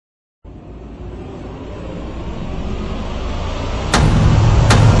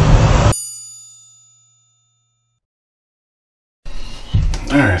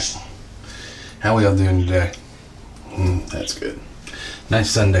Alright. How we all doing today? That's good. Nice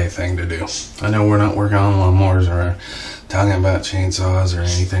Sunday thing to do. I know we're not working on lawnmowers or talking about chainsaws or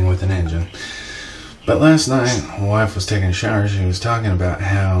anything with an engine. But last night, my wife was taking a shower. She was talking about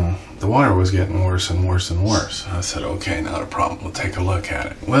how the water was getting worse and worse and worse. I said, okay, not a problem. We'll take a look at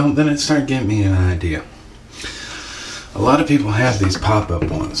it. Well, then it started getting me an idea. A lot of people have these pop-up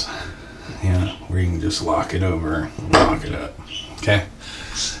ones, you know, where you can just lock it over and lock it up, okay?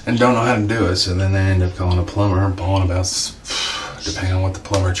 And don't know how to do it, so then they end up calling a plumber, blowing about, depending on what the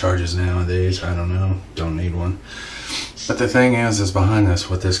plumber charges nowadays, I don't know, don't need one. But the thing is behind this,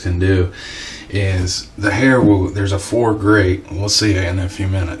 what this can do is the hair will, there's a 4 grate, we'll see it in a few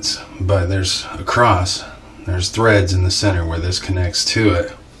minutes, but there's threads in the center where this connects to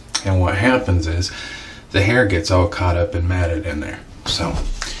it. And what happens is the hair gets all caught up and matted in there. So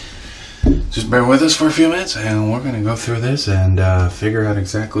just bear with us for a few minutes and we're going to go through this and figure out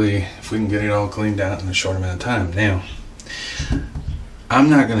exactly if we can get it all cleaned out in a short amount of time. Now, I'm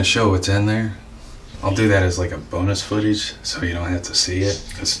not going to show what's in there. I'll do that as like a bonus footage so you don't have to see it,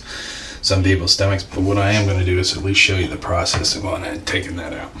 because some people's stomachs, but what I am going to do is at least show you the process of going ahead and taking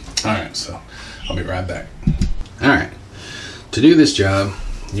that out. Alright, so I'll be right back. Alright, to do this job,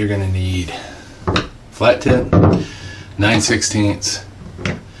 you're going to need flat tip, 9/16,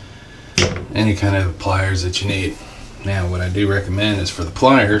 any kind of pliers that you need. Now, what I do recommend is for the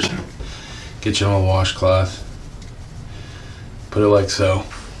pliers, get you an old washcloth, put it like so,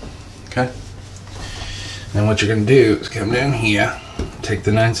 okay? And what you're going to do is come down here, take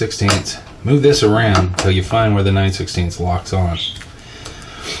the 9/16, move this around until you find where the 9/16 locks on.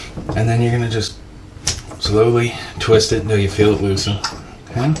 And then you're going to just slowly twist it until you feel it loosen.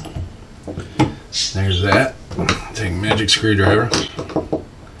 Okay? There's that. Take a magic screwdriver,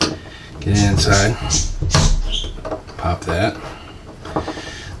 get inside, pop that.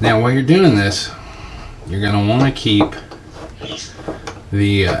 Now while you're doing this, you're going to want to keep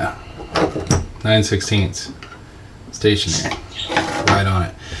the 9/16 stationary right on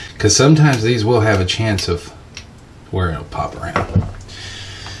it, because sometimes these will have a chance of where it'll pop around.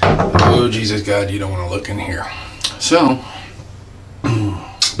 Oh Jesus God, you don't want to look in here. So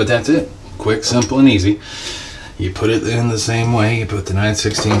but that's it, quick, simple and easy. You put it in the same way. You put the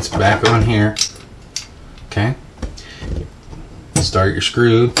 9/16 back on here, okay, start your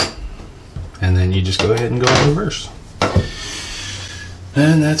screw, and then you just go ahead and go in reverse.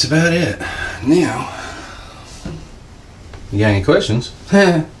 And that's about it. Now, you got any questions?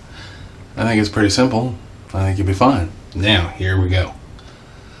 I think it's pretty simple. I think you'll be fine. Now, here we go.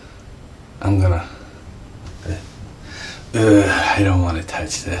 I'm gonna... I don't want to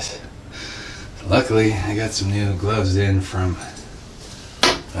touch this. Luckily, I got some new gloves in from...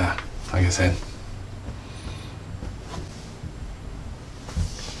 like I said.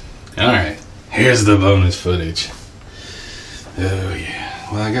 Alright, here's the bonus footage. Oh yeah.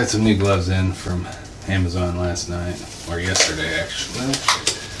 Well, I got some new gloves in from Amazon last night, or yesterday actually.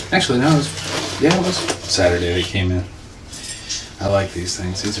 Actually, no, it was Saturday they came in. I like these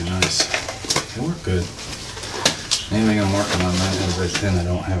things. These are nice. They work good. Anything I'm working on 9 times out of 10, I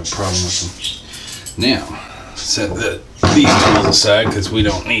don't have a problem with them. Now, set these tools aside because we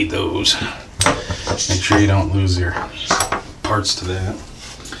don't need those. Make sure you don't lose your parts to that.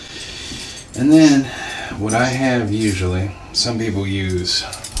 And then, what I have usually, some people use,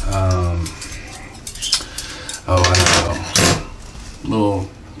 I don't know, little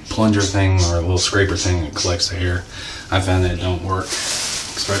plunger thing or a little scraper thing that collects the hair. I found that it don't work,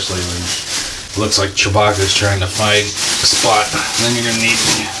 especially when it looks like Chewbacca's trying to find a spot. And then you're going to need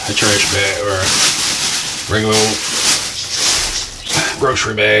a trash bag or a regular old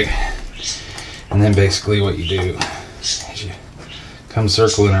grocery bag. And then basically what you do is you come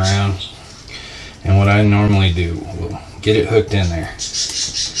circling around. And what I normally do, we'll get it hooked in there and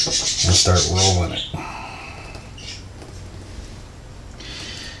start rolling it.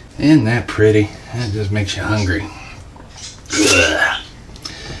 Isn't that pretty? That just makes you hungry. Ugh.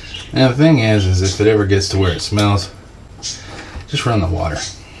 Now the thing is if it ever gets to where it smells, just run the water.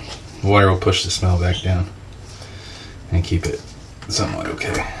 The water will push the smell back down and keep it somewhat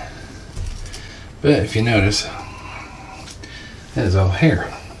okay. But if you notice, that is all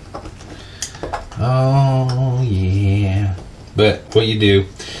hair. Oh yeah. But what you do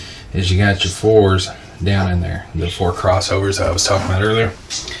is you got your 4s down in there, the 4 crossovers I was talking about earlier.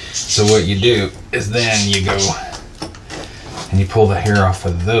 So what you do is then you go and you pull the hair off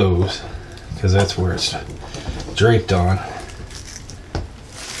of those, because that's where it's draped on,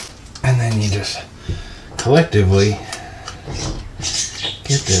 and then you just collectively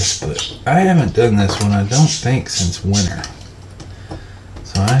get this. But I haven't done this one, I don't think, since winter.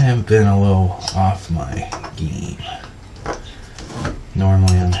 have been a little off my game.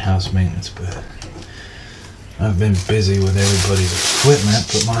 Normally I'm house maintenance, but I've been busy with everybody's equipment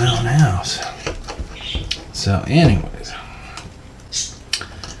but my own house. So anyways,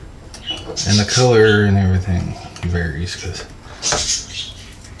 and the color and everything varies because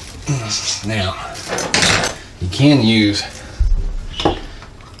now you can use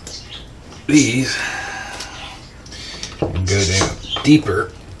these and go down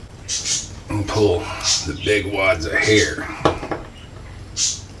deeper and pull the big wads of hair.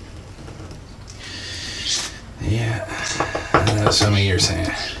 Yeah, I know some of you are saying,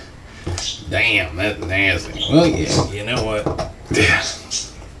 damn, that's nasty. Well, yeah, you know what? Yeah,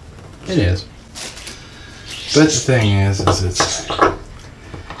 it is. But the thing is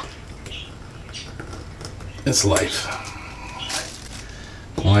it's life.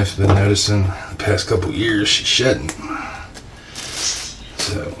 My wife's been noticing the past couple years she's shedding.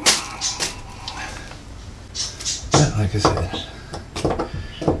 So, but like I said,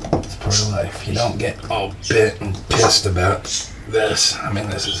 it's part of life. You don't get all bent and pissed about this. I mean,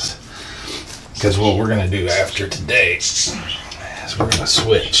 this is because what we're going to do after today is we're going to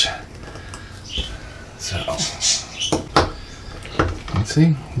switch. So, you see,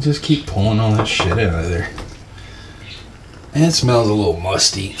 you just keep pulling all that shit out of there. And it smells a little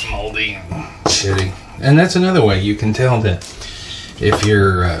musty, moldy, and shitty. And that's another way you can tell that if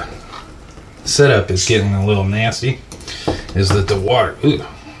your setup is getting a little nasty, is that the water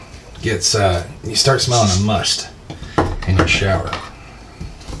gets, you start smelling a must in your shower.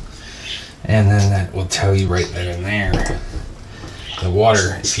 And then that will tell you right there and there. The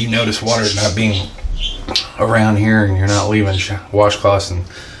water, if you notice water is not being around here and you're not leaving washcloths and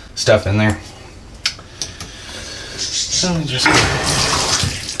stuff in there, so just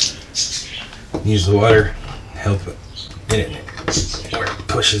use the water, help it get it where it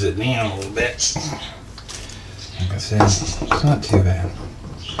pushes it down a little bit. Like I said, it's not too bad.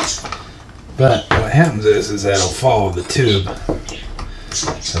 But what happens is that'll follow the tube of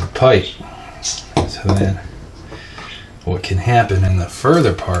the pipe. So then what can happen in the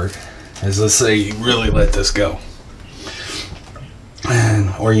further part is, let's say you really let this go,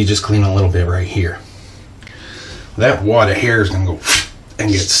 or you just clean a little bit right here. That wad of hair is going to go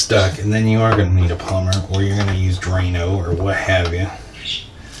and get stuck, and then you are going to need a plumber, or you're going to use Drano or what have you.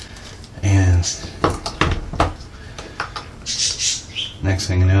 And next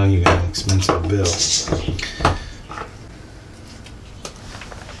thing you know, you got an expensive bill.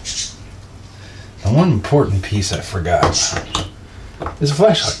 The one important piece I forgot is a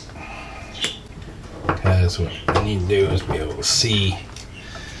flashlight, because what I need to do is be able to see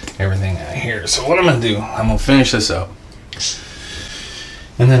everything out here. So what I'm going to do, I'm going to finish this up,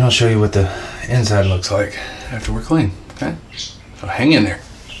 and then I'll show you what the inside looks like after we're clean. Okay? So hang in there.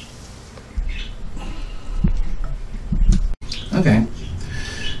 Okay.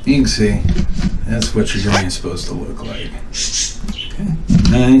 You can see that's what your drain is supposed to look like. Okay.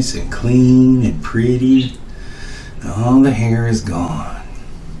 Nice and clean and pretty. All the hair is gone.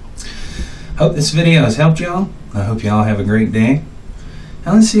 Hope this video has helped y'all. I hope y'all have a great day.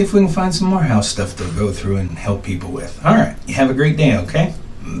 Now let's see if we can find some more house stuff to go through and help people with. Alright, you have a great day, okay?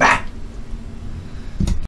 Bye.